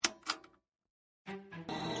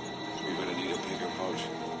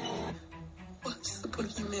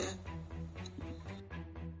here.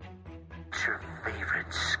 What's your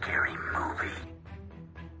favorite scary movie?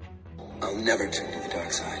 I'll never turn to the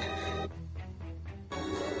dark side.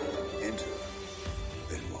 Enter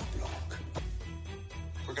Benoit Blanc.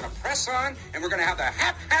 We're gonna press on, and we're gonna have the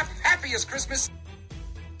happiest Christmas.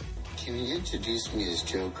 Can you introduce me as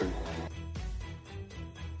Joker?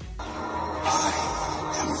 I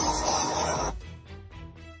am your father.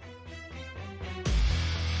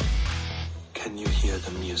 Can you hear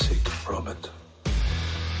the music, Robert?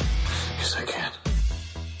 Yes, I can.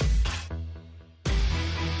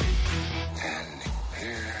 And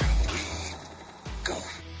here we go.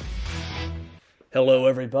 Hello,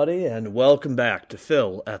 everybody, and welcome back to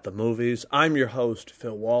Phil at the Movies. I'm your host,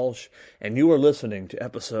 Phil Walsh, and you are listening to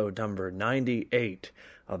episode number 98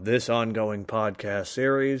 of this ongoing podcast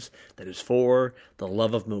series that is for the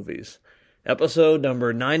love of movies. Episode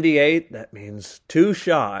number 98, that means too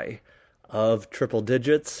shy of triple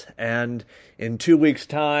digits, and in 2 weeks'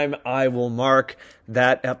 time, I will mark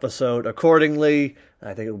that episode accordingly.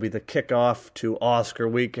 I think it will be the kickoff to Oscar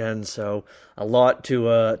weekend, so a lot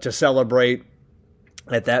to celebrate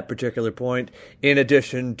at that particular point, in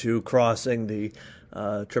addition to crossing the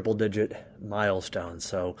triple-digit milestone.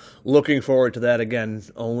 So looking forward to that again,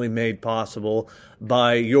 only made possible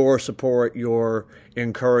by your support, your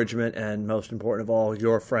encouragement, and most important of all,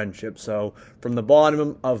 your friendship. So from the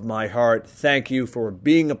bottom of my heart, thank you for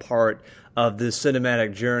being a part of this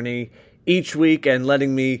cinematic journey each week and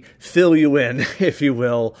letting me fill you in, if you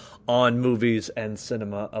will, on movies and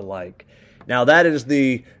cinema alike. Now that is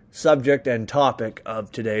the subject and topic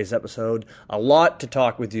of today's episode. A lot to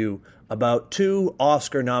talk with you about two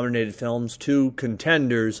Oscar-nominated films, two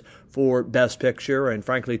contenders for Best Picture, and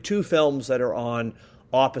frankly, two films that are on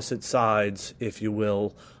opposite sides, if you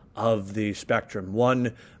will, of the spectrum.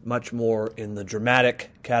 One much more in the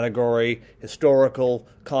dramatic category, historical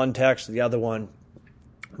context, the other one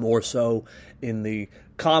more so in the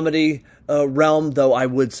comedy realm, though I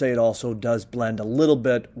would say it also does blend a little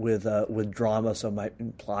bit with drama, so it might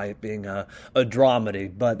imply it being a dramedy.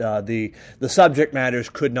 But the subject matters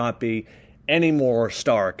could not be any more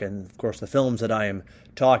stark. And of course, the films that I am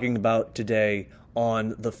talking about today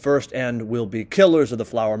on the first end will be Killers of the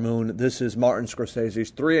Flower Moon. This is Martin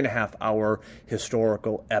Scorsese's 3.5-hour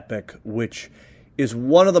historical epic, which is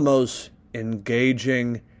one of the most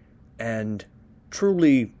engaging and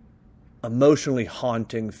truly emotionally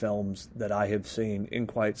haunting films that I have seen in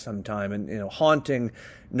quite some time. And, haunting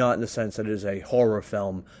not in the sense that it is a horror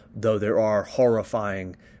film, though there are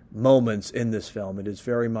horrifying moments in this film. It is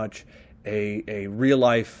very much a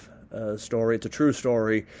real-life story. It's a true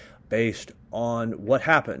story based on what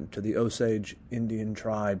happened to the Osage Indian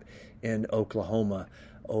tribe in Oklahoma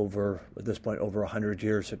at this point, over 100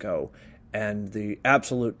 years ago, and the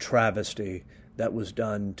absolute travesty that was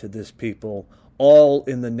done to this people, all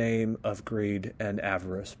in the name of greed and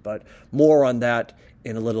avarice. But more on that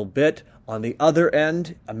in a little bit. On the other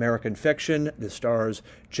end, American Fiction. This stars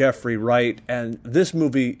Jeffrey Wright, and this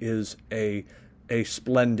movie is a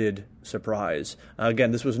splendid surprise.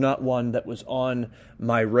 Again, this was not one that was on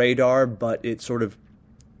my radar, but it sort of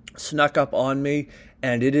snuck up on me,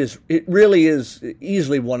 and it really is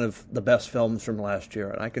easily one of the best films from last year,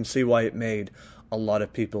 and I can see why it made a lot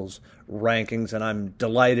of people's rankings, and I'm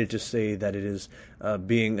delighted to see that it is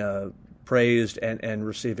being praised and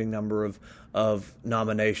receiving a number of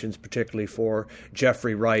nominations, particularly for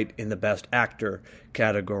Jeffrey Wright in the Best Actor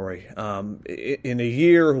category. In a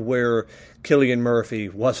year where Cillian Murphy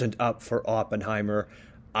wasn't up for Oppenheimer,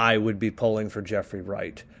 I would be pulling for Jeffrey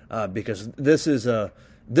Wright because this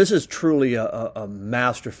is truly a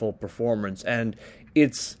masterful performance, and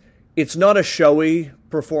it's not a showy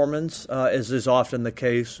performance, as is often the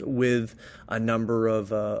case with a number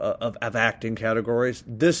of acting categories.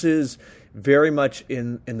 This is very much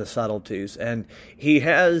in the subtleties, and he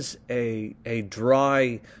has a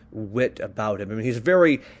dry wit about him. I mean, he's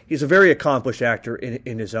a very accomplished actor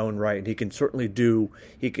in his own right, and he can certainly do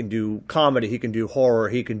comedy, he can do horror,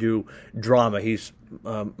 he can do drama. He's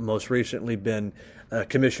most recently been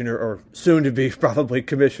Commissioner, or soon to be probably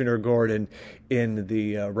Commissioner Gordon in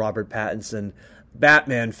the Robert Pattinson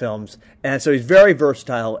Batman films, and so he's very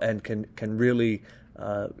versatile and can really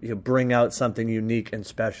bring out something unique and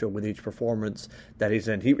special with each performance that he's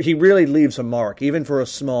in. He really leaves a mark, even for a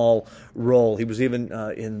small role. He was even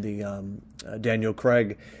in the Daniel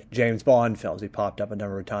Craig James Bond films. He popped up a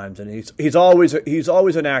number of times, and he's always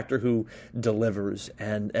an actor who delivers.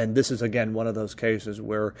 And this is again one of those cases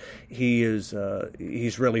where he's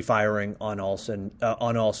really firing on all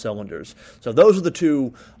cylinders. So those are the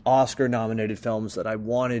two Oscar-nominated films that I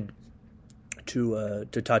wanted to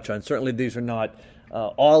touch on. Certainly, these are not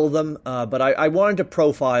all of them, but I wanted to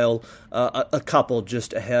profile a couple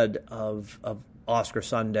just ahead of Oscar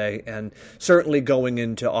Sunday, and certainly going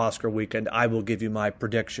into Oscar weekend, I will give you my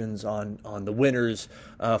predictions on the winners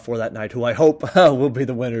for that night, who I hope will be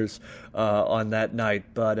the winners on that night.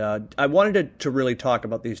 But I wanted to really talk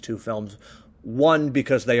about these two films, one,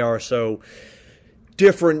 because they are so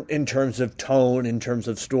different in terms of tone, in terms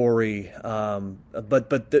of story, but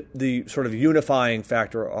the sort of unifying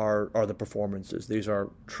factor are the performances. These are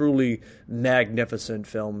truly magnificent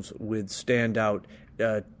films with standout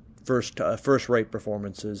first-rate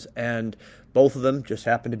performances, and both of them just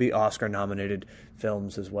happen to be Oscar-nominated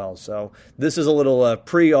films as well. So this is a little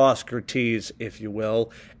pre-Oscar tease, if you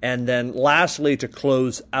will. And then lastly, to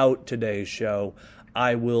close out today's show,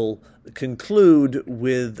 I will conclude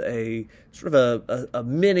with a sort of a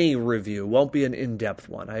mini review. Won't be an in-depth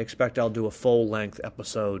one. I expect I'll do a full-length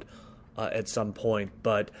episode at some point,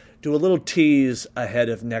 but do a little tease ahead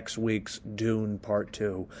of next week's Dune Part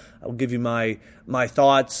 2. I'll give you my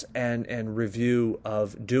thoughts and review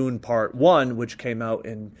of Dune Part 1, which came out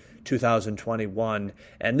in 2021.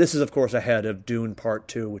 And this is, of course, ahead of Dune Part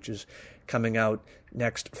 2, which is coming out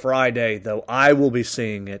next Friday, though I will be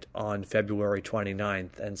seeing it on February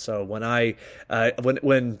 29th. And so when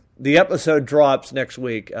when the episode drops next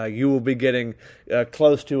week, you will be getting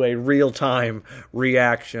close to a real-time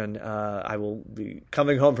reaction. I will be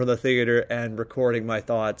coming home from the theater and recording my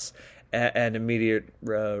thoughts and immediate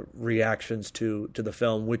reactions to the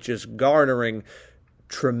film, which is garnering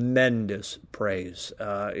tremendous praise.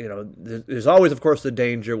 There's always, of course, the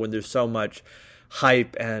danger when there's so much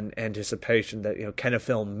hype and anticipation that, can a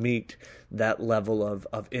film meet that level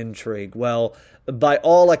of intrigue? Well, by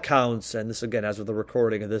all accounts, and this again as of the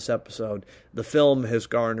recording of this episode, the film has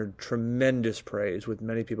garnered tremendous praise, with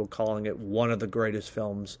many people calling it one of the greatest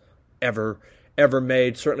films ever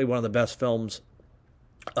made, certainly one of the best films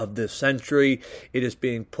of this century. It is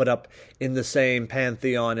being put up in the same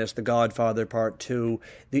pantheon as The Godfather Part 2,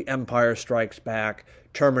 The Empire Strikes Back,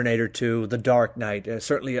 Terminator 2, The Dark Knight,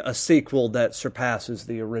 certainly a sequel that surpasses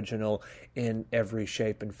the original in every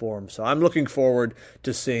shape and form. So I'm looking forward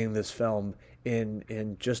to seeing this film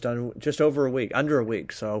in just over a week, under a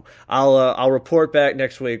week. So I'll report back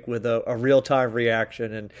next week with a real-time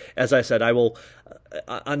reaction, and as I said, I will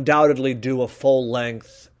undoubtedly do a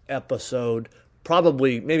full-length episode.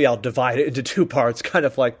 Probably, maybe I'll divide it into two parts, kind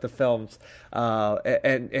of like the films,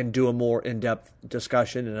 and do a more in-depth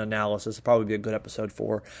discussion and analysis. It'll probably be a good episode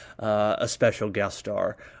for a special guest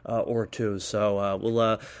star or two. So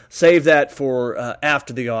we'll save that for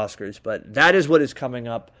after the Oscars. But that is what is coming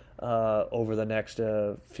up over the next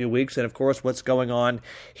few weeks, and of course what's going on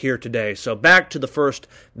here today. So back to the first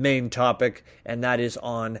main topic, and that is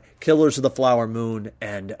on Killers of the Flower Moon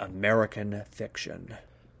and American Fiction.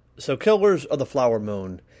 So Killers of the Flower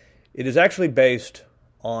Moon, it is actually based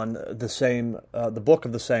on the book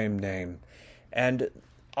of the same name. And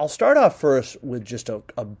I'll start off first with just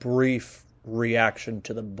a brief reaction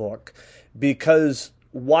to the book, because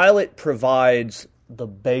while it provides the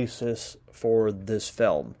basis for this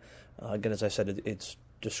film, again, as I said, it's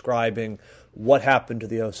describing what happened to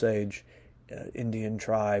the Osage Indian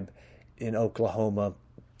tribe in Oklahoma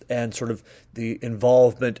and sort of the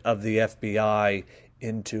involvement of the FBI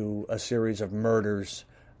into a series of murders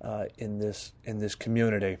in this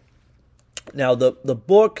community. Now, the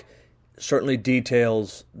book certainly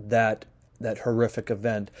details that horrific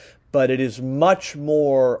event, but it is much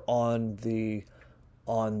more on the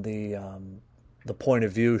point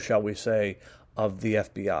of view, shall we say, of the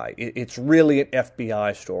FBI. It's really an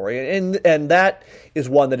FBI story, and that is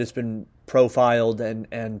one that has been profiled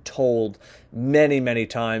and told many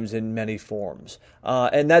times in many forms.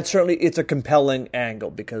 And that's certainly, it's a compelling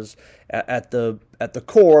angle, because at the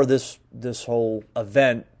core, this whole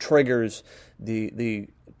event triggers the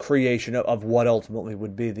creation of what ultimately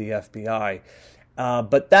would be the FBI.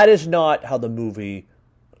 But that is not how the movie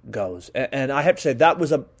goes, and I have to say that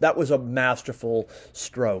was a masterful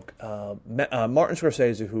stroke. Martin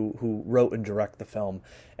Scorsese, who wrote and directed the film,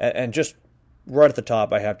 and just right at the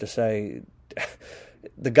top, I have to say,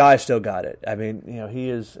 the guy still got it. I mean, he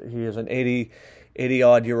is an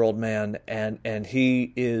 80-odd-year-old man, and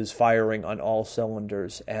he is firing on all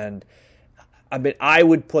cylinders. And I mean, I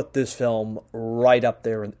would put this film right up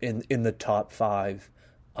there in the top 5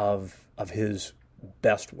 of his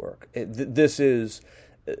best work. This is,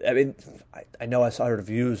 I mean, I know I sort of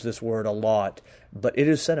use this word a lot, but it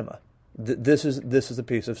is cinema. This is a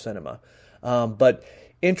piece of cinema. But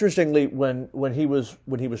interestingly, when he was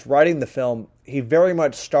writing the film, he very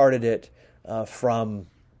much started it from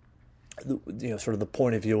sort of the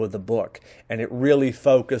point of view of the book, and it really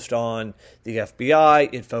focused on the FBI.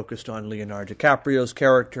 It focused on Leonardo DiCaprio's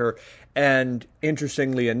character, and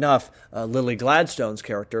interestingly enough, Lily Gladstone's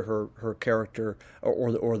character, her character,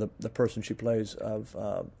 or the person she plays of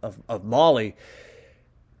Molly,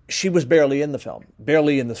 she was barely in the film,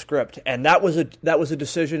 barely in the script, and that was a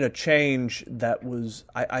decision, a change that was,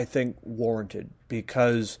 I think, warranted,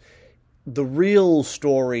 because the real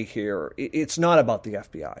story here, it's not about the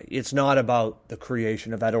FBI. It's not about the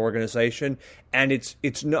creation of that organization, and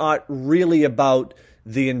it's not really about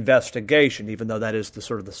the investigation, even though that is the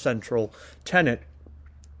sort of the central tenet.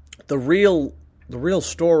 The real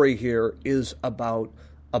story here is about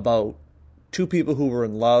two people who were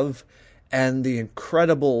in love and the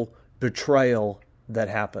incredible betrayal that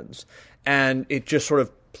happens. And it just sort of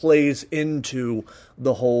plays into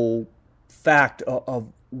the whole fact of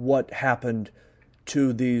what happened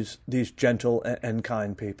to these gentle and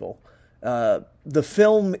kind people. The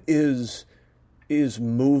film is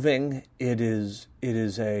moving. It is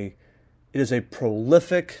a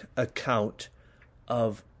prolific account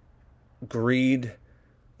of greed,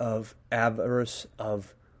 of avarice,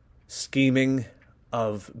 of scheming,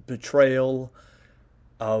 of betrayal,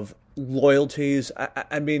 of loyalties.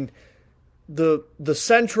 I mean, the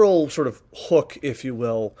central sort of hook, if you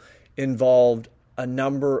will, involved a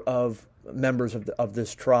number of members of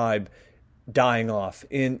this tribe dying off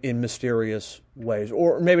in mysterious ways,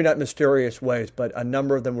 or maybe not mysterious ways, but a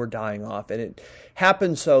number of them were dying off, and it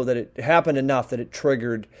happened enough that it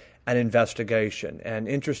triggered an investigation. And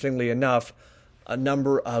interestingly enough, a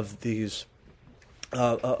number of these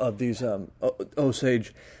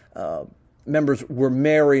Osage members were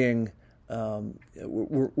marrying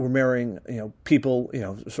people,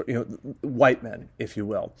 white men, if you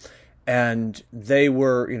will, and they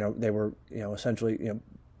were essentially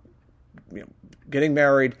getting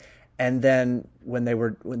married, and then when they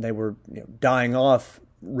were dying off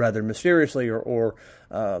rather mysteriously or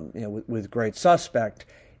with great suspect,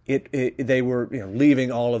 they were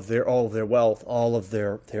leaving all of their wealth, all of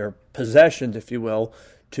their possessions, if you will,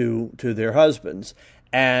 to their husbands,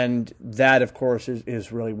 and that, of course,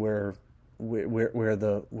 is really where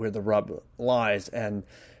the rub lies, and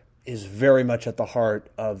is very much at the heart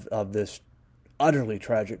of this utterly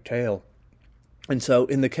tragic tale. And so,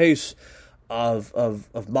 in the case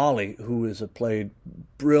of Molly, who is played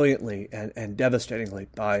brilliantly and devastatingly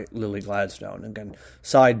by Lily Gladstone, again,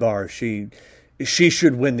 sidebar, she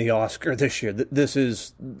should win the Oscar this year. This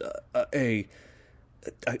is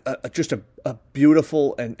just a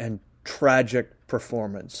beautiful and tragic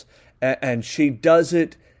performance, and she does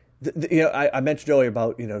it. I mentioned earlier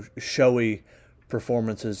about showy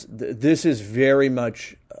performances. This is very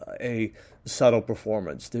much a subtle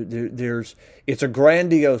performance. It's a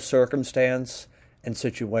grandiose circumstance and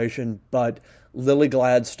situation, but Lily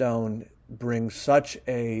Gladstone brings such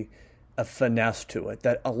a finesse to it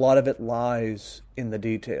that a lot of it lies in the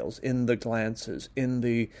details, in the glances, in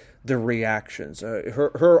the reactions.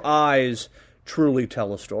 Her eyes truly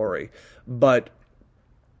tell a story. But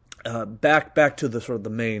back to the sort of the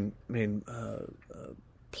main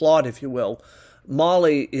plot, if you will.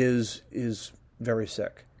 Molly is very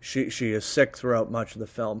sick. She is sick throughout much of the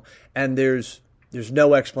film, and there's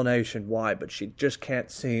no explanation why, but she just can't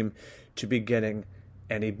seem to be getting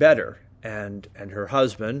any better. And her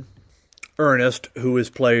husband, Ernest, who is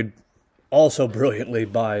played also brilliantly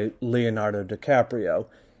by Leonardo DiCaprio,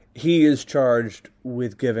 he is charged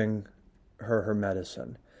with giving her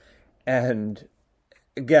medicine. And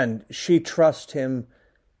again, she trusts him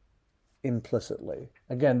implicitly.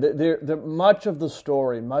 Again, much of the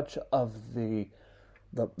story, much of the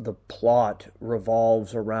plot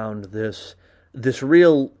revolves around this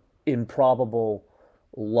real improbable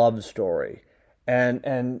love story.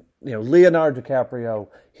 And Leonardo DiCaprio,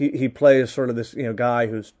 he plays sort of this guy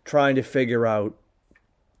who's trying to figure out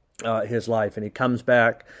his life, and he comes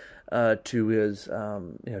back to his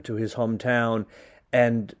hometown,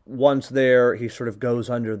 and once there, he sort of goes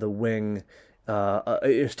under the wing,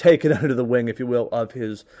 is taken under the wing, if you will, of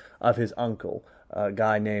his uncle, a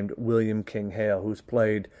guy named William King Hale, who's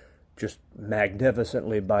played just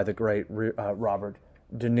magnificently by the great Robert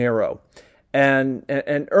De Niro. And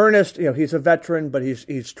Ernest, he's a veteran, but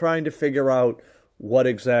he's trying to figure out what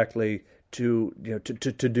exactly to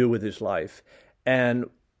do with his life. And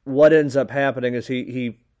what ends up happening is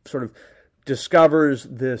he sort of discovers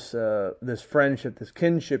this friendship, this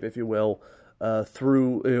kinship, if you will,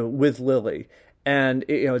 through with Lily, and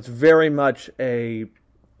it's very much a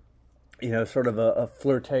sort of a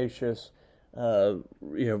flirtatious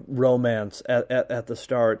romance at the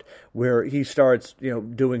start, where he starts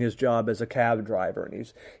doing his job as a cab driver, and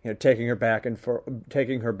he's taking her back and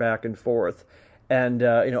forth, and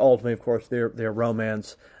ultimately, of course, their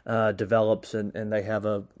romance develops, and they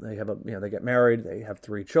get married, they have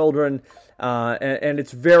 3 children, and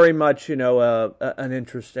it's very much an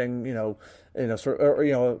interesting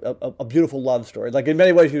a beautiful love story. Like in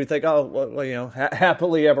many ways, you would think, oh, well,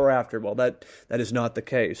 happily ever after. Well, that is not the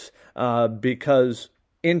case, because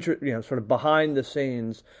sort of behind the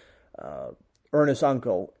scenes, Ernest's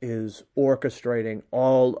uncle is orchestrating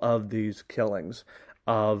all of these killings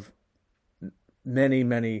of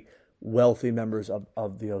many wealthy members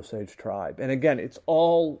of the Osage tribe. And again, it's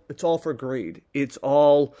all for greed. It's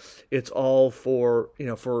all for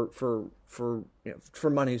for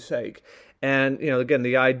money's sake. And again,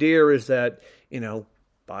 the idea is that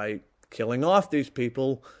by killing off these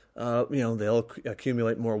people, they'll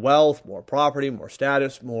accumulate more wealth, more property, more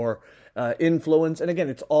status, more influence. And again,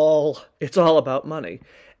 it's all about money.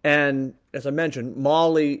 And as I mentioned,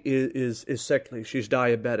 Molly is sickly. She's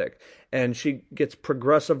diabetic, and she gets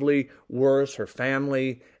progressively worse. Her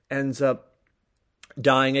family ends up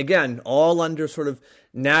dying again, all under sort of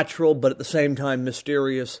natural, but at the same time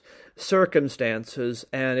mysterious circumstances.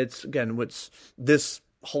 And it's again what's this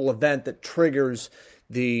whole event that triggers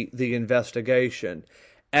the investigation.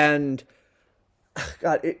 And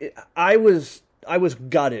God, I was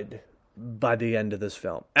gutted by the end of this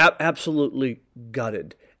film. Absolutely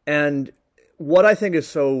gutted. And what I think is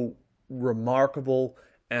so remarkable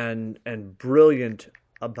and brilliant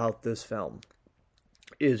about this film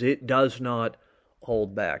is it does not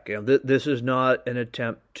hold back. This is not an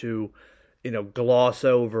attempt to, gloss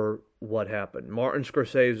over what happened. Martin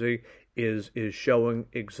Scorsese is showing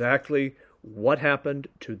exactly what happened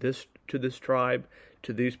to this tribe,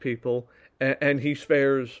 to these people, and he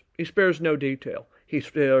spares no detail. He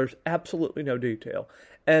spares absolutely no detail.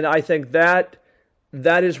 And I think that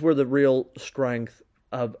is where the real strength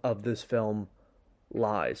of this film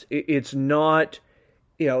lies. It's not,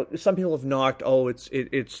 some people have knocked,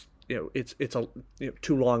 it's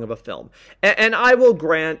too long of a film. And I will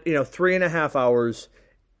grant, 3.5 hours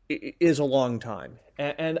is a long time.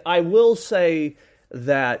 And I will say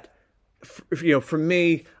that, for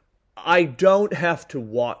me, I don't have to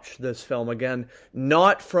watch this film again,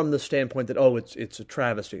 not from the standpoint that, it's a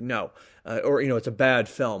travesty, no, or it's a bad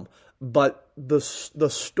film, but the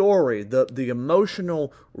story, the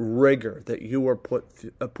emotional rigor that you are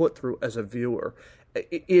put through as a viewer,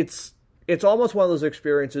 it's almost one of those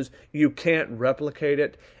experiences you can't replicate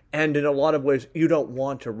it, and in a lot of ways you don't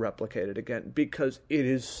want to replicate it again because it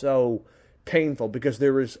is so painful, because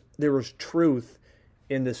there is truth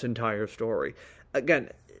in this entire story. Again,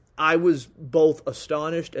 I was both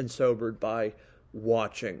astonished and sobered by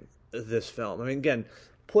watching this film. I mean, again,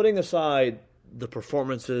 putting aside the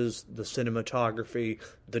performances, the cinematography,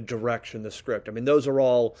 the direction, the script, I mean, those are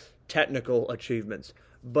all technical achievements.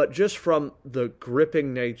 But just from the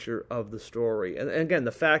gripping nature of the story, and again,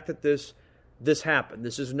 the fact that this happened,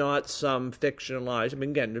 this is not some fictionalized, I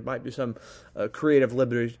mean, again, there might be some creative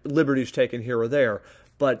liberties taken here or there,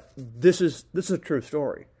 but this is a true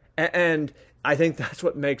story. And I think that's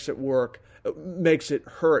what makes it work, makes it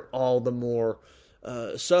hurt all the more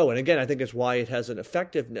so. And again, I think it's why it has an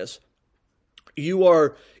effectiveness. You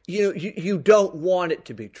don't want it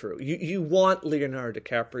to be true. You want Leonardo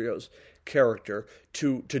DiCaprio's character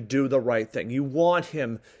to do the right thing. You want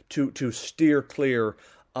him to steer clear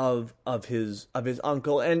of his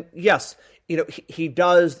uncle. And yes, he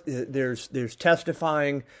does. There's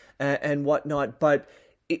testifying and whatnot, but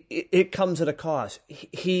it comes at a cost.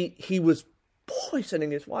 He was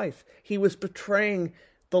poisoning his wife. He was betraying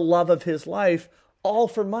the love of his life, all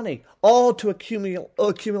for money, all to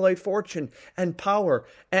accumulate fortune and power,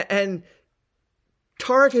 and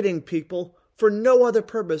targeting people for no other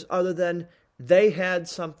purpose other than they had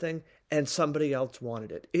something and somebody else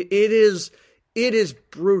wanted it. It is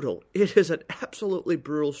brutal. It is an absolutely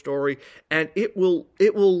brutal story, and it will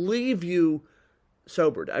leave you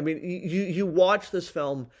sobered. I mean, you watch this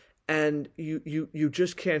film and you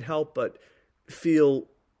just can't help but feel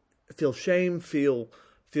shame, feel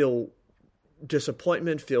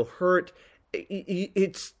disappointment, feel hurt.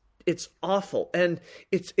 It's awful, and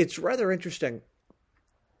it's rather interesting.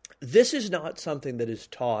 This is not something that is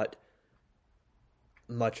taught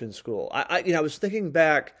much in school. I was thinking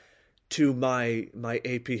back to my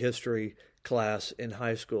AP history class in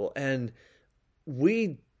high school, and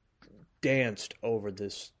we danced over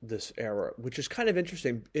this era, which is kind of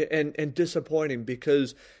interesting and disappointing,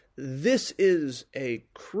 because this is a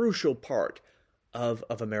crucial part of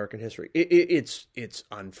American history. It's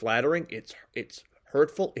unflattering, it's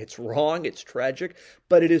hurtful, it's wrong, it's tragic,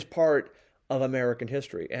 but it is part of American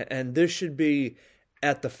history, and this should be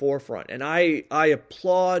at the forefront. And I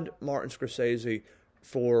applaud Martin Scorsese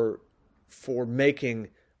for making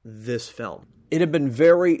this film. It had been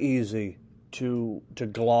very easy to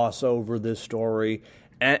gloss over this story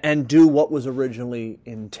and do what was originally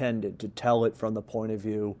intended, to tell it from the point of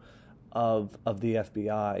view of the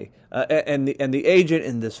FBI. And the agent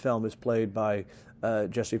in this film is played by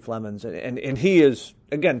Jesse Plemons, and he is,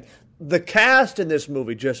 again, the cast in this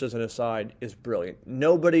movie, just as an aside, is brilliant.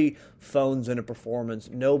 Nobody phones in a performance.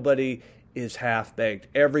 Nobody is half-baked.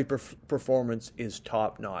 Every performance is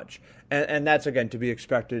top-notch. And that's, again, to be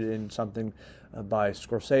expected in something by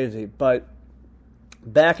Scorsese. But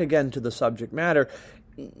back again to the subject matter,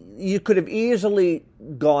 you could have easily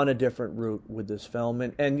gone a different route with this film.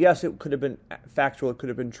 And yes, it could have been factual, it could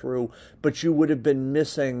have been true, but you would have been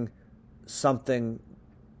missing something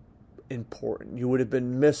important. You would have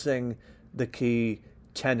been missing the key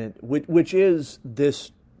tenet, which is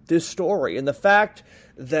this story. And the fact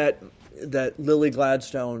that Lily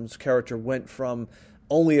Gladstone's character went from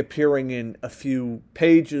only appearing in a few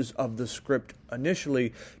pages of the script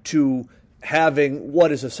initially to having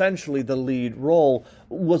what is essentially the lead role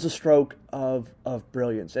was a stroke of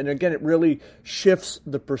brilliance. And again, it really shifts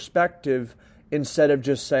the perspective. Instead of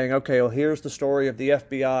just saying, okay, well, here's the story of the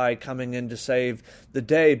FBI coming in to save the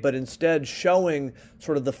day, but instead showing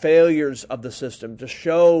sort of the failures of the system, to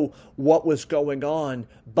show what was going on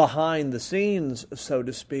behind the scenes, so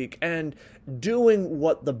to speak, and doing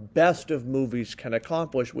what the best of movies can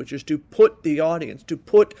accomplish, which is to put the audience, to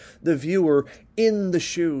put the viewer in the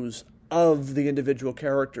shoes of the individual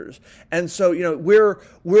characters. And so,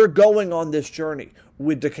 we're going on this journey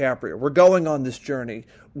with DiCaprio. We're going on this journey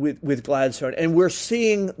with Gladstone, and we're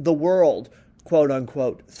seeing the world, quote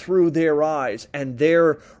unquote, through their eyes and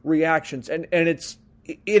their reactions. And it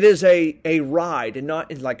is a ride, and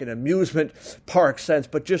not in like an amusement park sense,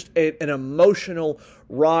 but just an emotional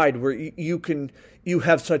ride where you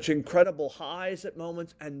have such incredible highs at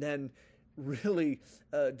moments and then really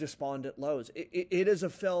despondent lows. It is a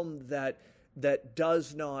film that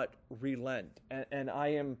does not relent, and I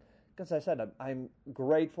am, as I said, I'm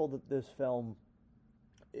grateful that this film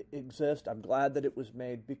exists. I'm glad that it was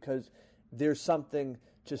made, because there's something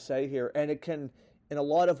to say here, and it can, in a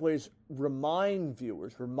lot of ways, remind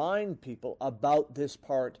people about this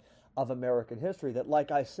part of American history that,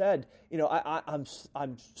 like I said,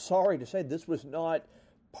 I'm sorry to say this was not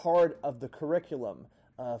part of the curriculum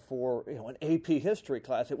for an AP history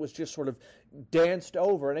class. It was just sort of danced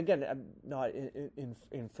over. And again, I'm not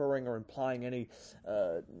inferring or implying any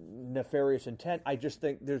nefarious intent. I just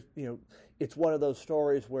think there's it's one of those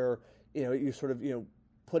stories where you sort of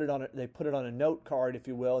put it on they put it on a note card, if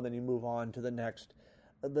you will, and then you move on to the next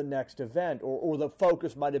event, or the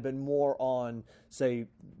focus might have been more on, say,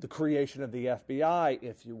 the creation of the FBI,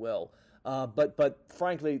 if you will. But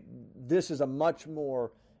frankly, this is a much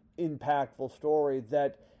more impactful story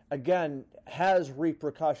that, again, has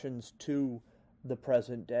repercussions to the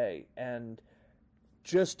present day. And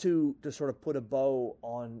just to sort of put a bow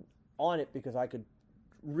on it, because I could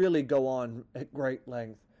really go on at great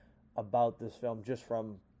length about this film, just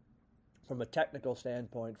from a technical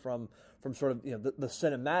standpoint, from sort of the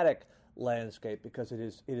cinematic landscape, because it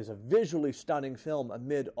is a visually stunning film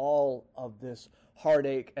amid all of this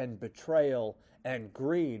heartache and betrayal and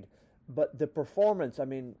greed. But the performance, I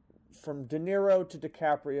mean, from De Niro to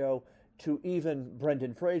DiCaprio to even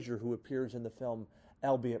Brendan Fraser, who appears in the film,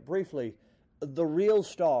 albeit briefly, the real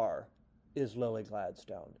star is Lily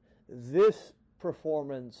Gladstone. This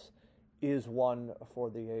performance is one for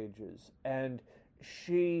the ages, and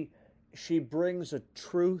she brings a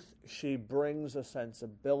truth, she brings a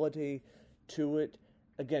sensibility to it.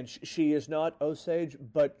 Again, she is not Osage,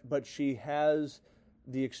 but she has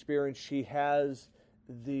the experience, she has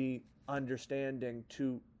the understanding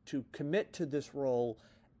to commit to this role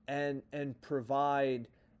and provide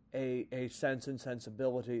a sense and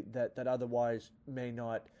sensibility that otherwise may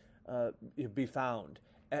not be found.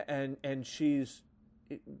 And she's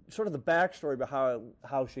sort of the backstory about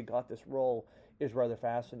how she got this role is rather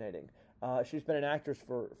fascinating. She's been an actress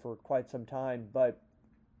for quite some time, but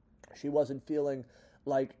she wasn't feeling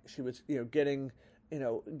like she was getting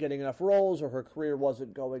enough roles, or her career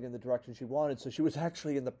wasn't going in the direction she wanted. So she was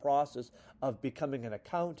actually in the process of becoming an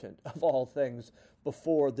accountant, of all things,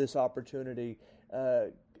 before this opportunity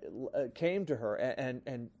came to her.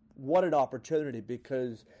 And what an opportunity,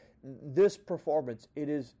 because this performance, it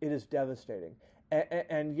is devastating.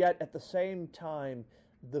 And yet, at the same time,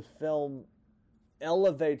 the film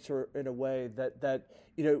elevates her in a way that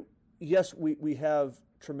yes, we have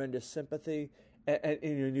tremendous sympathy,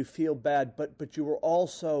 and you feel bad, but you are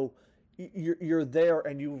also you're there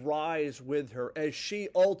and you rise with her as she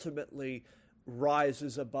ultimately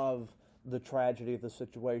rises above the tragedy of the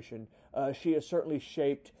situation. She is certainly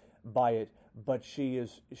shaped by it, but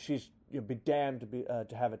she's be damned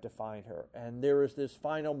to have it define her. And there is this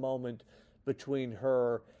final moment between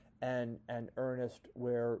her and Ernest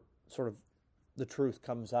where sort of the truth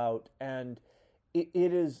comes out, and it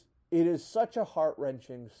is such a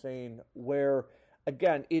heart-wrenching scene where,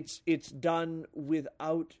 again, it's done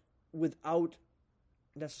without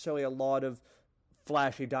necessarily a lot of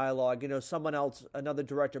flashy dialogue. Someone else, another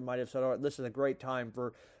director might have said, "Oh, this is a great time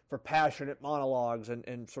for passionate monologues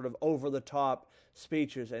and sort of over-the-top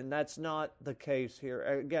speeches," and that's not the case here.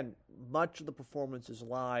 Again, much of the performances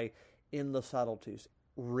lie in the subtleties,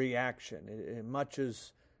 reaction, much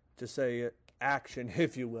as to say action,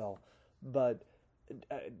 if you will. But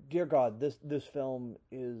dear God, this film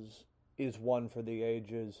is one for the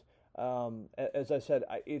ages. As I said,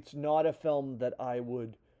 it's not a film that I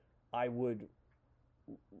would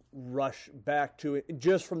rush back to it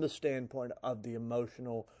just from the standpoint of the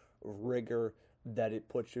emotional rigor that it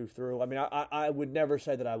puts you through. I mean, I would never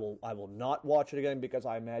say that I will not watch it again, because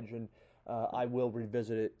I imagine I will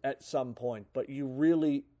revisit it at some point. But you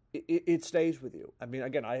really, it stays with you. I mean,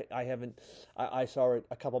 again, I saw it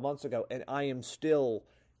a couple months ago, and I am still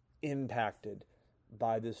impacted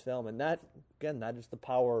by this film. And that is the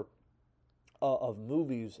power of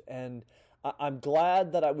movies. And I'm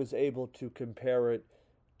glad that I was able to compare it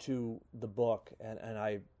to the book. And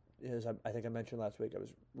I think I mentioned last week, I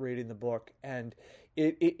was reading the book, and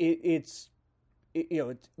it's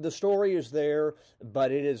the story is there,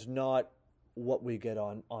 but it is not what we get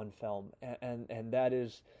on film, and that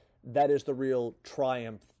is the real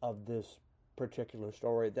triumph of this particular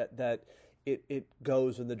story, that it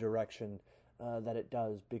goes in the direction that it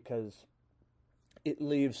does, because it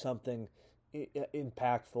leaves something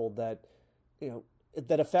impactful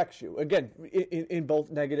that affects you, again, in both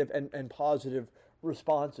negative and positive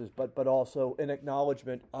responses, but also an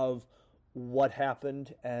acknowledgement of what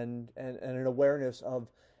happened, and an awareness of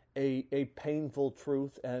a painful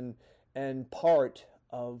truth and part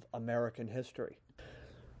of American history.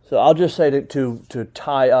 So I'll just say to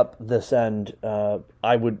tie up this end,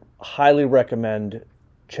 I would highly recommend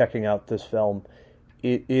checking out this film.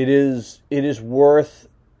 It is worth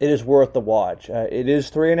the watch. It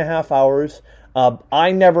is 3.5 hours.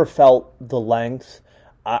 I never felt the length.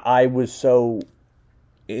 I was so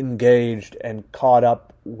engaged and caught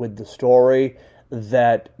up with the story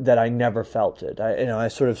that I never felt it. I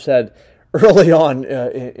sort of said early on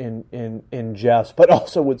in jest, but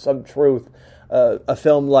also with some truth, a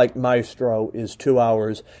film like Maestro is 2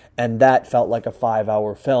 hours, and that felt like a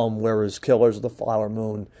 5-hour film, whereas Killers of the Flower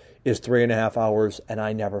Moon is 3.5 hours, and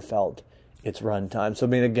I never felt its runtime. So, I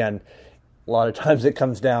mean, again, a lot of times it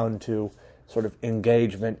comes down to sort of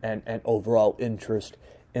engagement and overall interest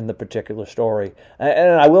in the particular story.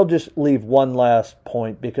 And I will just leave one last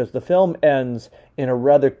point, because the film ends in a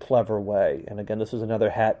rather clever way. And again, this is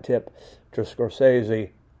another hat tip to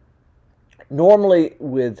Scorsese. Normally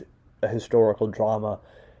with a historical drama,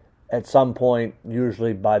 at some point,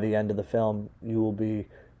 usually by the end of the film, you will be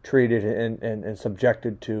treated and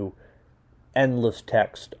subjected to endless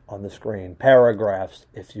text on the screen, paragraphs,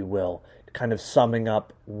 if you will, kind of summing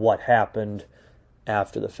up what happened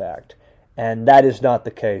after the fact. And that is not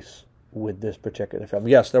the case with this particular film.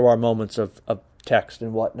 Yes, there are moments of text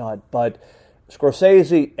and whatnot, but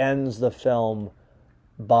Scorsese ends the film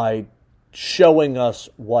by showing us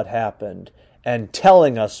what happened and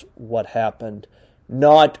telling us what happened,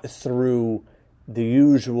 not through the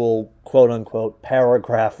usual quote-unquote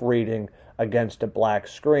paragraph reading against a black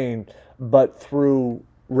screen, but through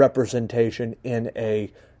representation in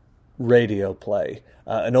a radio play,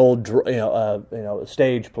 an old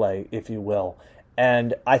stage play, if you will.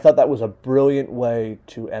 And I thought that was a brilliant way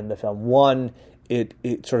to end the film. One, it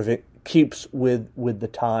keeps with the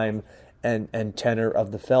time and tenor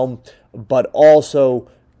of the film, but also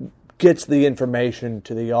gets the information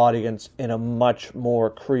to the audience in a much more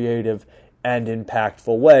creative and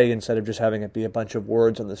impactful way, instead of just having it be a bunch of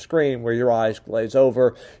words on the screen where your eyes glaze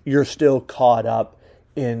over. You're still caught up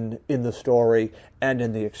in the story and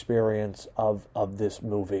in the experience of this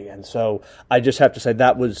movie. And so I just have to say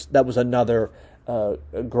that was another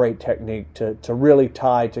great technique to really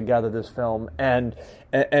tie together this film and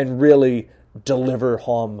really deliver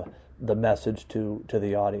home the message to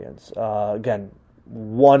the audience. Again,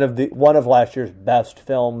 one of last year's best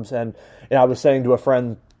films, and I was saying to a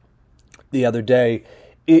friend the other day,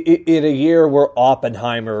 in a year where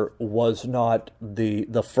Oppenheimer was not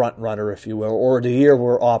the front runner, if you will, or the year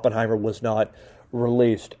where Oppenheimer was not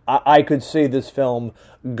released, I could see this film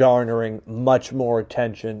garnering much more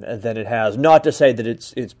attention than it has. Not to say that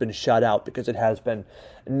it's been shut out, because it has been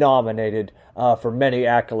nominated for many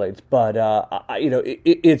accolades, but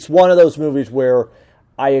it's one of those movies where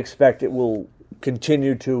I expect it will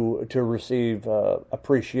continue to receive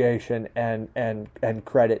appreciation and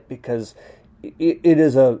credit, because it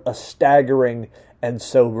is a staggering and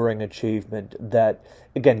sobering achievement that,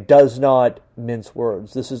 again, does not mince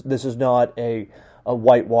words. This is not a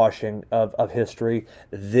whitewashing of history.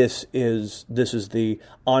 This is the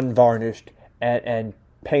unvarnished and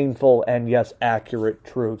painful and, yes, accurate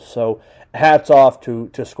truth. So hats off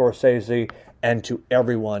to Scorsese and to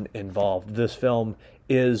everyone involved. This film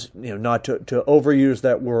is, not to overuse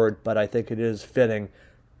that word, but I think it is fitting,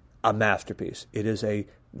 a masterpiece. It is a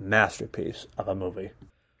masterpiece of a movie.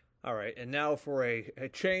 All right, and now for a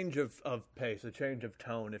change of pace, a change of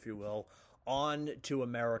tone, if you will, on to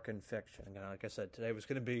American fiction. Like I said, today was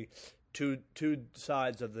going to be two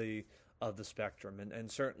sides of the spectrum,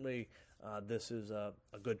 and certainly this is a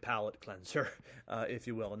good palate cleanser, if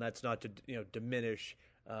you will, and that's not to diminish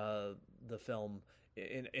the film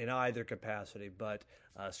in either capacity, but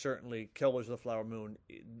certainly Killers of the Flower Moon,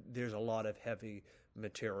 there's a lot of heavy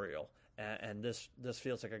material. And this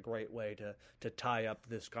feels like a great way to tie up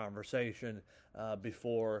this conversation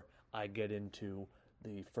before I get into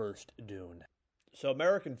the first Dune. So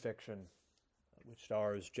American fiction, which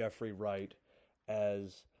stars Jeffrey Wright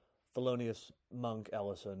as Thelonious Monk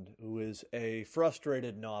Ellison, who is a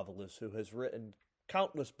frustrated novelist who has written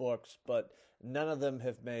countless books, but none of them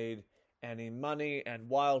have made any money. And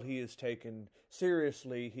while he is taken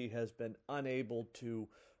seriously, he has been unable to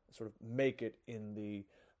sort of make it in the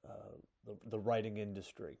writing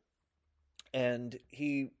industry. And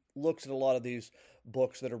he looks at a lot of these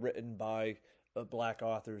books that are written by black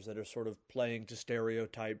authors that are sort of playing to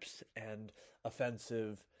stereotypes and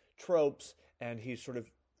offensive tropes, and he's sort of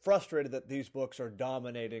frustrated that these books are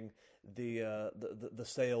dominating the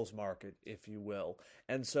sales market, if you will.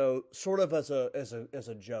 And so, sort of as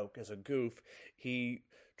a joke, as a goof, he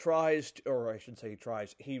writes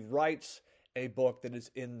a book that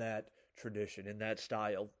is in that tradition, in that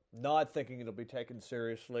style, not thinking it'll be taken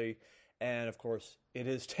seriously, and of course it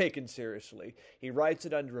is taken seriously. He writes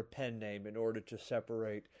it under a pen name in order to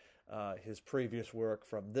separate his previous work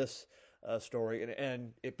from this story,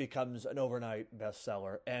 and it becomes an overnight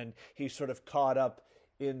bestseller. And he's sort of caught up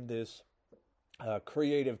in this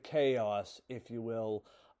creative chaos, if you will,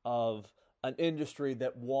 of an industry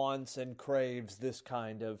that wants and craves this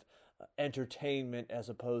kind of entertainment as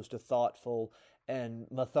opposed to thoughtful and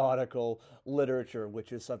methodical literature,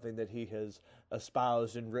 which is something that he has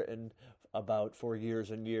espoused and written about for years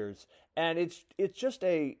and years. And it's just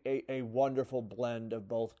a wonderful blend of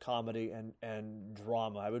both comedy and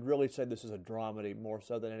drama. I would really say this is a dramedy more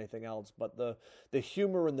so than anything else, but the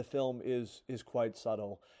humor in the film is quite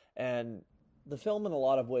subtle. And the film in a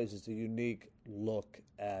lot of ways is a unique look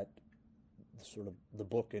at sort of the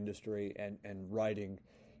book industry and writing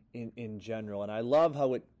in general. And I love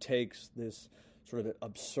how it takes this sort of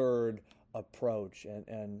absurd approach.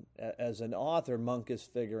 And as an author, Monk is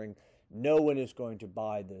figuring no one is going to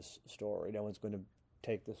buy this story. No one's going to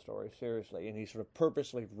take this story seriously. And he sort of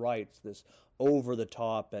purposely writes this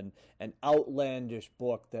over-the-top and an outlandish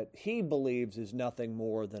book that he believes is nothing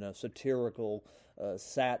more than a satirical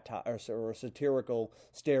satire or a satirical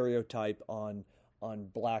stereotype on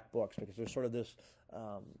black books. Because there's sort of this,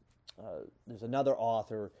 there's another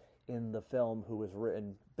author in the film who has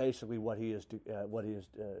written basically what he is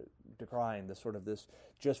decrying, this sort of this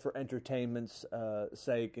just for entertainment's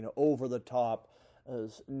sake, over the top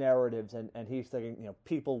narratives, and he's thinking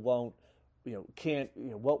people won't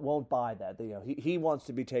won't buy that. He wants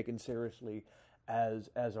to be taken seriously as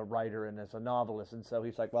a writer and as a novelist, and so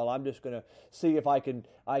he's like, well, I'm just going to see if I can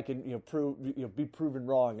prove be proven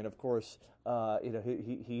wrong, and of course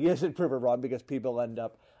he isn't proven wrong because people end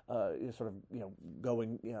up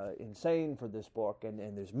going insane for this book, and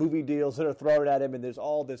there's movie deals that are thrown at him, and there's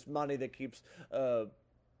all this money that keeps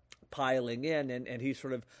piling in, and he's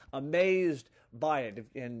sort of amazed by it,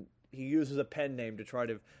 and he uses a pen name to try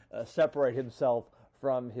to separate himself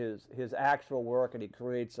from his actual work, and he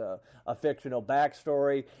creates a fictional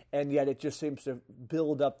backstory, and yet it just seems to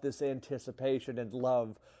build up this anticipation and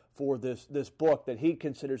love for this book that he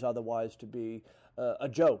considers otherwise to be a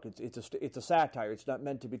joke. It's a satire. It's not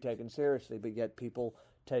meant to be taken seriously, but yet people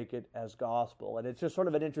take it as gospel. And it's just sort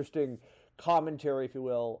of an interesting commentary, if you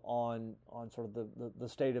will, on sort of the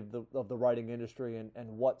state of the writing industry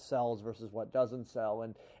and what sells versus what doesn't sell.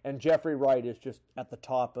 And Jeffrey Wright is just at the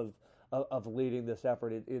top of leading this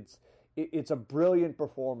effort. It's a brilliant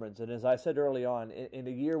performance, and as I said early on, in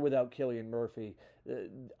a year without Cillian Murphy,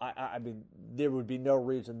 I mean, there would be no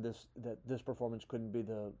reason that this performance couldn't be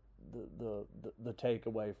the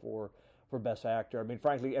takeaway for Best Actor. I mean,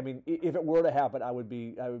 frankly, if it were to happen, I would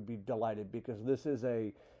be delighted, because this is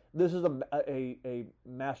a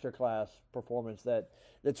masterclass performance that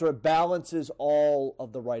sort of balances all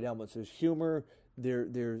of the right elements. There's humor,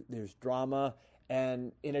 there's drama,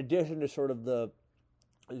 and in addition to sort of the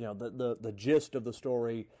gist of the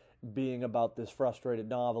story being about this frustrated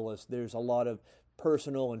novelist, there's a lot of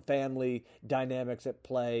personal and family dynamics at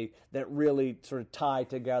play that really sort of tie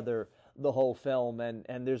together the whole film,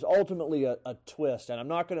 and there's ultimately a twist, and I'm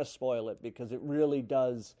not going to spoil it because it really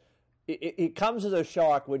does. It comes as a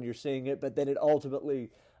shock when you're seeing it, but then it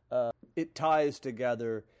ultimately it ties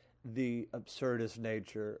together the absurdist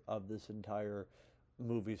nature of this entire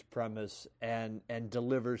movie's premise and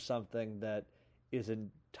delivers something that is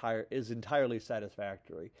entirely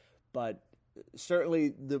satisfactory. But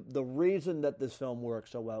certainly the reason that this film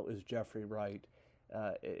works so well is Jeffrey Wright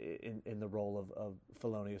in the role of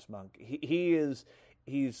Felonious Monk. He's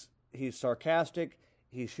sarcastic,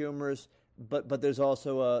 he's humorous, but there's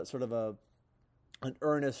also a sort of an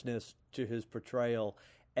earnestness to his portrayal,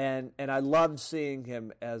 and I love seeing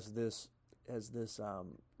him as this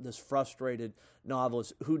frustrated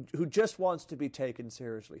novelist who just wants to be taken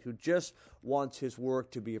seriously, who just wants his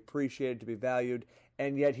work to be appreciated, to be valued,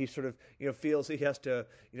 and yet he sort of feels he has to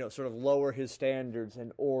sort of lower his standards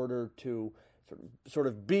in order to sort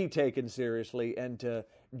of be taken seriously and to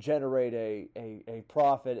generate a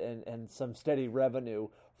profit and some steady revenue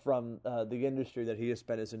from the industry that he has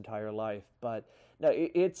spent his entire life. But no,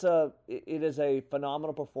 it is a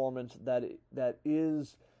phenomenal performance that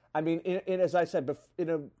is. I mean, as I said, in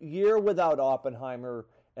a year without Oppenheimer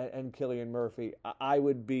and Cillian Murphy, I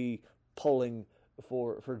would be pulling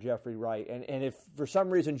for Jeffrey Wright. And if for some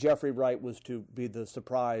reason Jeffrey Wright was to be the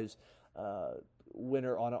surprise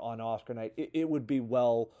winner on Oscar night, it would be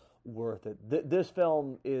well worth it. This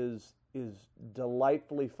film is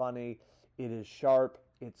delightfully funny. It is sharp.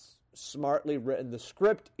 It's smartly written. The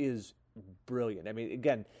script is brilliant. I mean,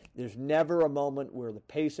 again, there's never a moment where the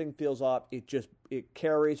pacing feels off. It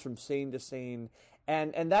carries from scene to scene,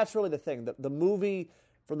 and that's really the thing. The movie,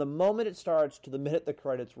 from the moment it starts to the minute the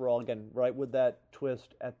credits roll, again, right with that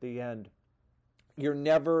twist at the end, you're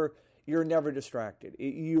never distracted.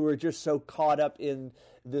 You are just so caught up in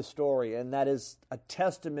this story, and that is a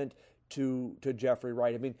testament to Jeffrey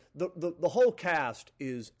Wright. I mean, the whole cast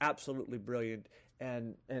is absolutely brilliant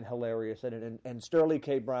and hilarious, and Sterling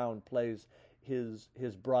K. Brown plays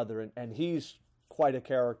his brother, and he's quite a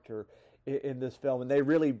character in this film, and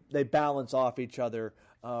they balance off each other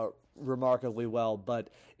remarkably well. But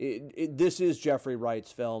this is Jeffrey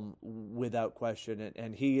Wright's film without question,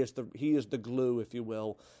 and he is the glue, if you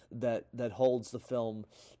will, that holds the film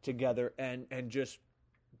together and just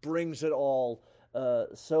brings it all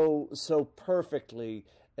so perfectly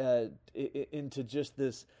into just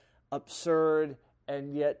this absurd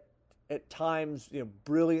and yet at times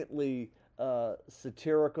brilliantly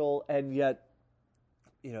satirical and yet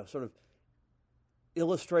sort of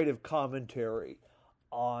illustrative commentary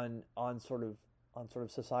on sort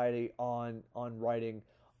of society, on writing,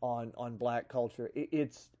 on black culture. It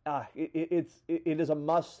is a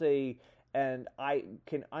must see, and I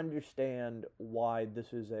can understand why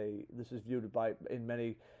this is viewed in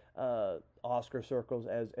many Oscar circles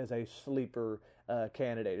as a sleeper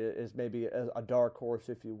candidate, as maybe a dark horse,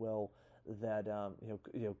 if you will, that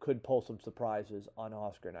could pull some surprises on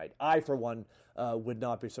Oscar night. I, for one, would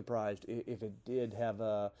not be surprised if it did have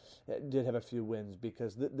a few wins,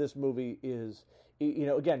 because this movie is,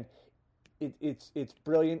 again, it's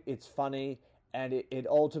brilliant, it's funny, and it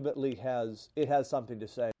ultimately has something to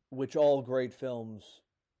say, which all great films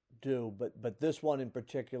do. But this one in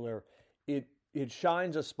particular, it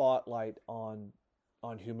shines a spotlight on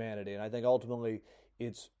humanity, and I think ultimately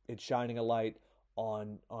it's shining a light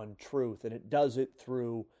on truth, and it does it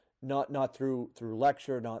through not through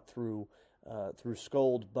lecture, not through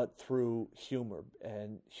scold, but through humor.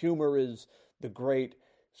 And humor is the great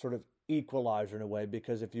sort of equalizer in a way,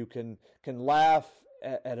 because if you can laugh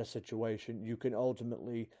at a situation, you can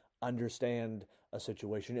ultimately understand a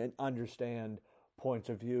situation and understand points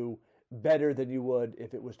of view better than you would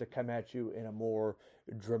if it was to come at you in a more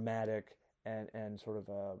dramatic and sort of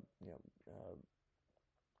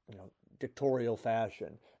dictatorial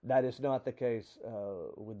fashion. That is not the case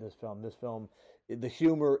with this film. This film, the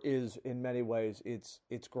humor is in many ways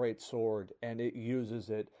its great sword, and it uses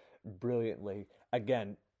it brilliantly.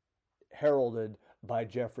 Again, heralded by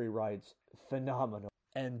Jeffrey Wright's phenomenal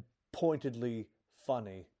and pointedly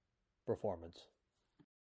funny performance.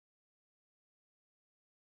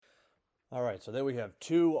 All right, so there we have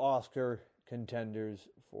two Oscar contenders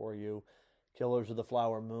for you, Killers of the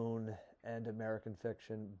Flower Moon and American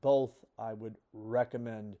Fiction. Both I would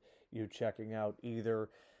recommend you checking out either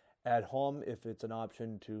at home if it's an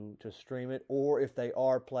option to stream it, or if they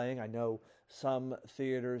are playing. I know some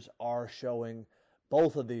theaters are showing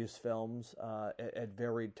both of these films at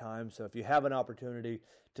varied times, so if you have an opportunity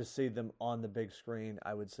to see them on the big screen,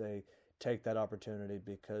 I would say take that opportunity,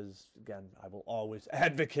 because, again, I will always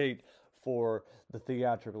advocate for the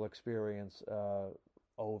theatrical experience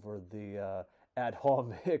over the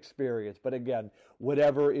at-home experience. But again,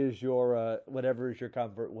 whatever is your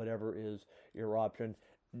comfort, whatever is your option,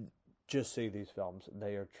 just see these films.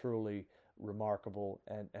 They are truly remarkable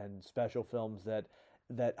and special films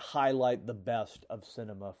that highlight the best of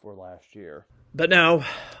cinema for last year. But now,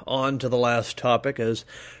 on to the last topic. As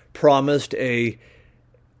promised, a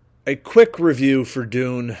quick review for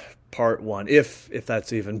Dune Part 1, if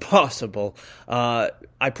that's even possible.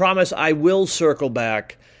 I promise I will circle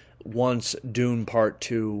back once Dune Part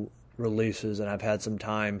 2 releases, and I've had some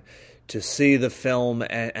time to see the film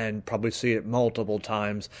and probably see it multiple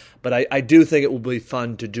times. But I do think it will be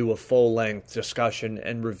fun to do a full-length discussion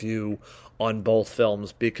and review on both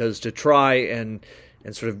films, because to try and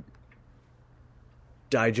sort of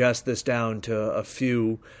digest this down to a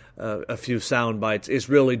few sound bites is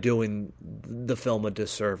really doing the film a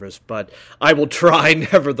disservice, but I will try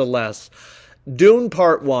nevertheless. Dune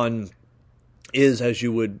Part 1 is, as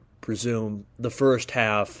you would presume, the first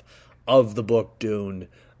half of the book Dune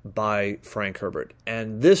by Frank Herbert.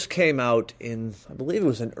 And this came out in, I believe it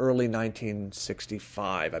was in early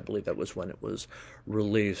 1965. I believe that was when it was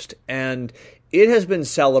released. And it has been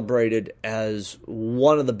celebrated as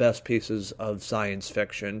one of the best pieces of science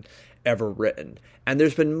fiction ever written. And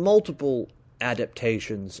there's been multiple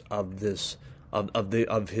adaptations of this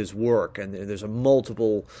of his work, and there's a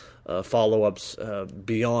multiple follow-ups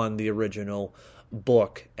beyond the original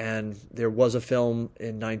book. And there was a film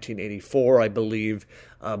in 1984, I believe,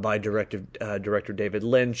 by director David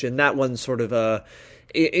Lynch, and that one's sort of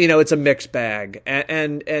it's a mixed bag,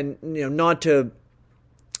 and not to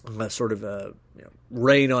sort of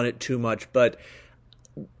rain on it too much, but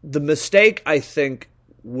the mistake I think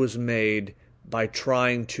was made by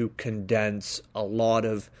trying to condense a lot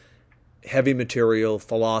of heavy material,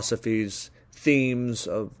 philosophies, themes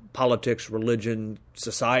of politics, religion,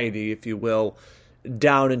 society, if you will,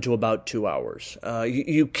 down into about 2 hours.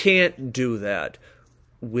 You can't do that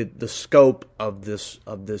with the scope of this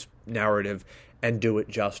narrative and do it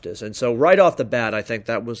justice. And so right off the bat, I think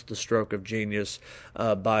that was the stroke of genius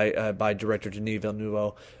by director Denis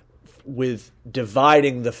Villeneuve, with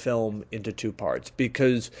dividing the film into two parts,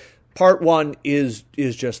 because part one is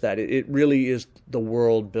just that. It really is the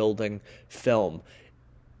world-building film.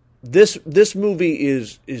 This movie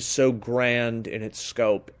is so grand in its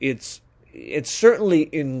scope. It's certainly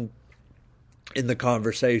in the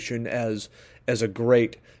conversation as a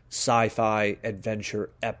great sci-fi adventure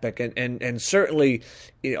epic, and certainly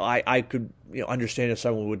I could understand if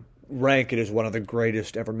someone would rank it as one of the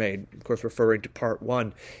greatest ever made, of course referring to part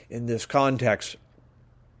one in this context,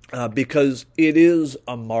 because it is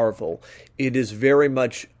a marvel. It is very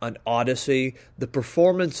much an odyssey. The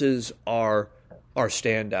performances are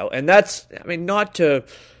standout, and that's, not to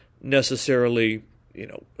necessarily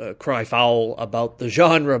cry foul about the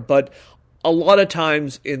genre, but a lot of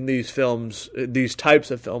times in these types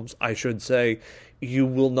of films, I should say, you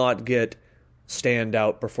will not get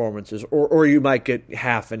standout performances, or you might get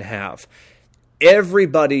half and half.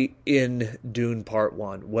 Everybody in Dune Part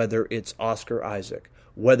 1, whether it's Oscar Isaac,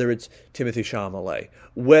 whether it's Timothée Chalamet,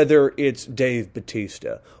 whether it's Dave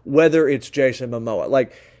Bautista, whether it's Jason Momoa,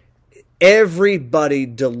 everybody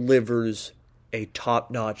delivers a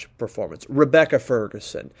top-notch performance. Rebecca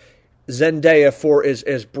Ferguson, Zendaya, for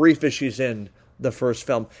as brief as she's in the first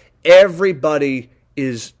film, everybody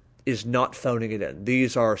is not phoning it in.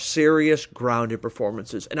 These are serious, grounded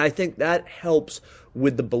performances. And I think that helps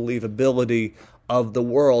with the believability of the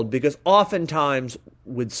world, because oftentimes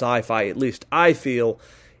with sci-fi, at least I feel,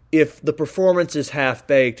 if the performance is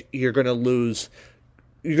half-baked, you're going to lose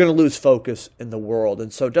focus in the world.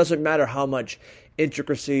 And so it doesn't matter how much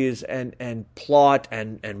intricacies and plot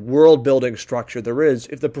and world building structure there is,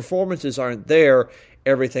 if the performances aren't there,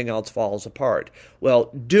 everything else falls apart.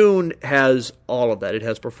 Well, Dune has all of that. It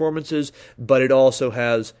has performances, but it also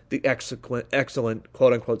has the excellent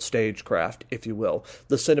quote-unquote stagecraft, if you will,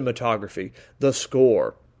 the cinematography, the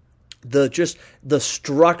score, the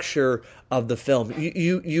structure of the film.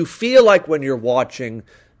 You feel like when you're watching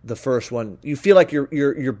the first one, you feel like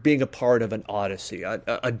you're being a part of an odyssey,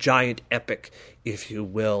 a giant epic, if you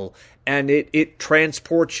will, and it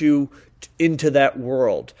transports you into that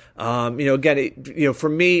world. Again, for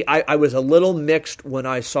me, I was a little mixed when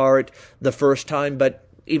I saw it the first time, but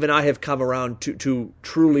even I have come around to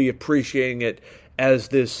truly appreciating it as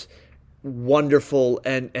this wonderful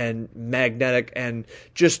and magnetic and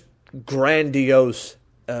just grandiose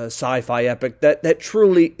sci-fi epic that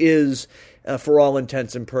truly is, for all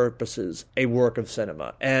intents and purposes, a work of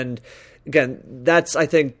cinema. And again, that's, I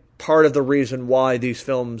think, part of the reason why these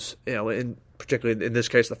films, particularly in this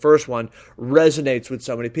case, the first one, resonates with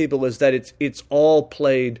so many people, is that it's all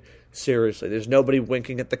played seriously. There's nobody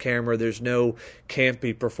winking at the camera. There's no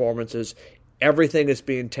campy performances. Everything is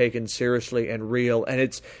being taken seriously and real. And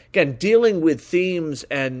it's, again, dealing with themes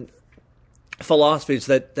and philosophies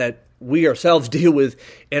that we ourselves deal with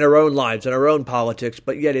in our own lives, in our own politics,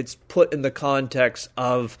 but yet it's put in the context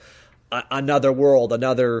of another world,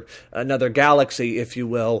 another galaxy, if you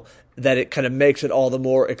will, that it kind of makes it all the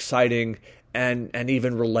more exciting and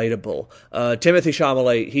even relatable. Timothée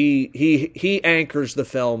Chalamet, he anchors the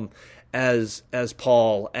film as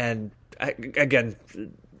Paul, and again,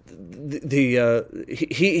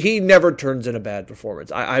 he never turns in a bad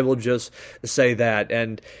performance. I will just say that.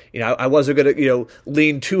 And I wasn't going to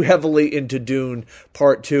lean too heavily into Dune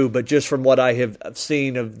Part 2, but just from what I have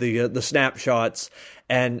seen of the snapshots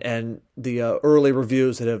and the early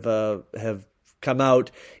reviews that have come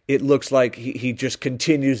out, it looks like he just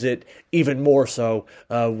continues it even more so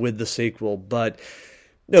with the sequel. But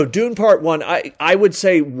no, Dune Part 1, I would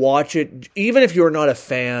say watch it, even if you're not a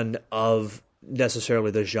fan of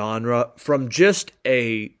necessarily the genre, from just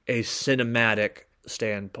a cinematic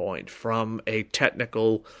standpoint, from a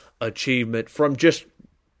technical achievement, from just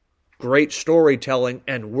great storytelling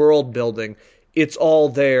and world building. It's all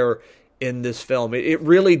there in this film. It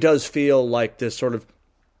really does feel like this sort of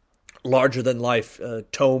larger than life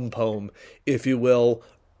tome poem, if you will,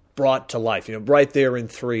 brought to life, right there in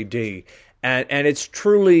 3D. And it's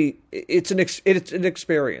truly, it's an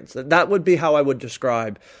experience. That would be how I would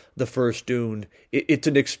describe the first Dune. It's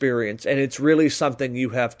an experience, and it's really something you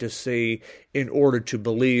have to see in order to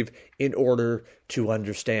believe, in order to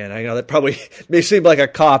understand. I know that probably may seem like a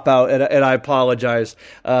cop-out, and I apologize,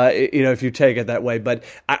 if you take it that way, but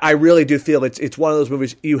I really do feel it's one of those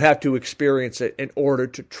movies you have to experience it in order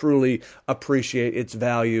to truly appreciate its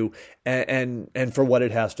value and for what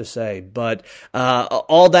it has to say. But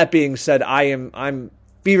all that being said, I'm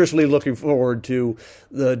feverishly looking forward to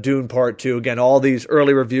the Dune Part 2. Again, all these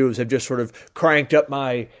early reviews have just sort of cranked up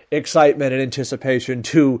my excitement and anticipation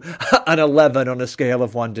to an 11 on a scale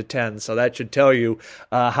of 1 to 10. So that should tell you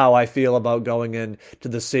how I feel about going into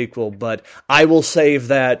the sequel. But I will save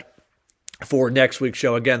that for next week's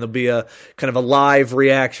show. Again, there'll be a kind of a live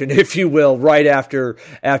reaction, if you will, right after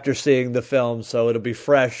seeing the film. So it'll be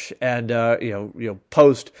fresh and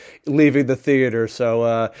post leaving the theater.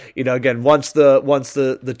 So again, once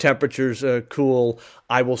the temperatures cool,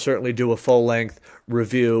 I will certainly do a full length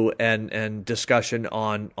review and discussion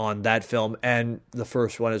on that film and the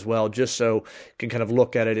first one as well, just so you can kind of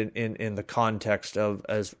look at it in the context of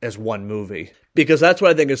as one movie. Because that's what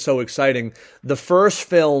I think is so exciting. The first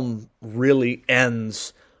film really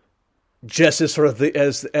ends just as sort of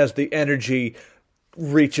as the energy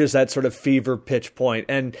reaches that sort of fever pitch point.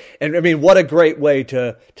 And I mean, what a great way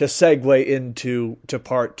to segue into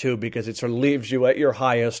Part 2, because it sort of leaves you at your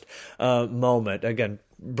highest moment. Again,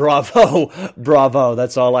 bravo.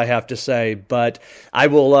 That's all I have to say. But I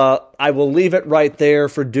will leave it right there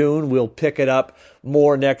for Dune. We'll pick it up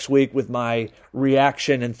more next week with my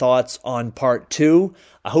reaction and thoughts on Part 2.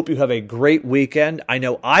 I hope you have a great weekend. I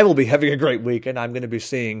know I will be having a great weekend. I'm going to be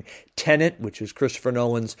seeing Tenet, which is Christopher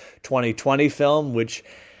Nolan's 2020 film, which,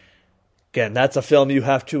 again, that's a film you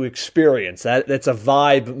have to experience. That's a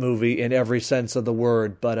vibe movie in every sense of the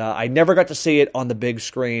word. But I never got to see it on the big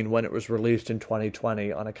screen when it was released in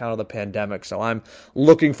 2020 on account of the pandemic. So I'm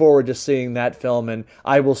looking forward to seeing that film, and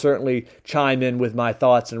I will certainly chime in with my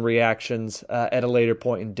thoughts and reactions at a later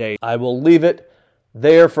point in date. I will leave it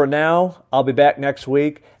there for now. I'll be back next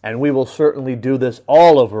week, and we will certainly do this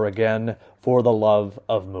all over again for the love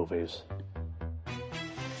of movies.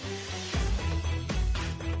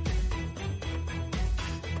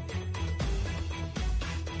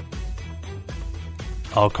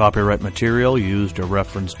 All copyright material used or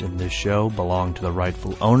referenced in this show belong to the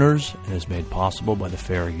rightful owners and is made possible by the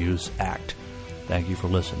Fair Use Act. Thank you for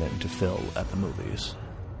listening to Phil at the Movies.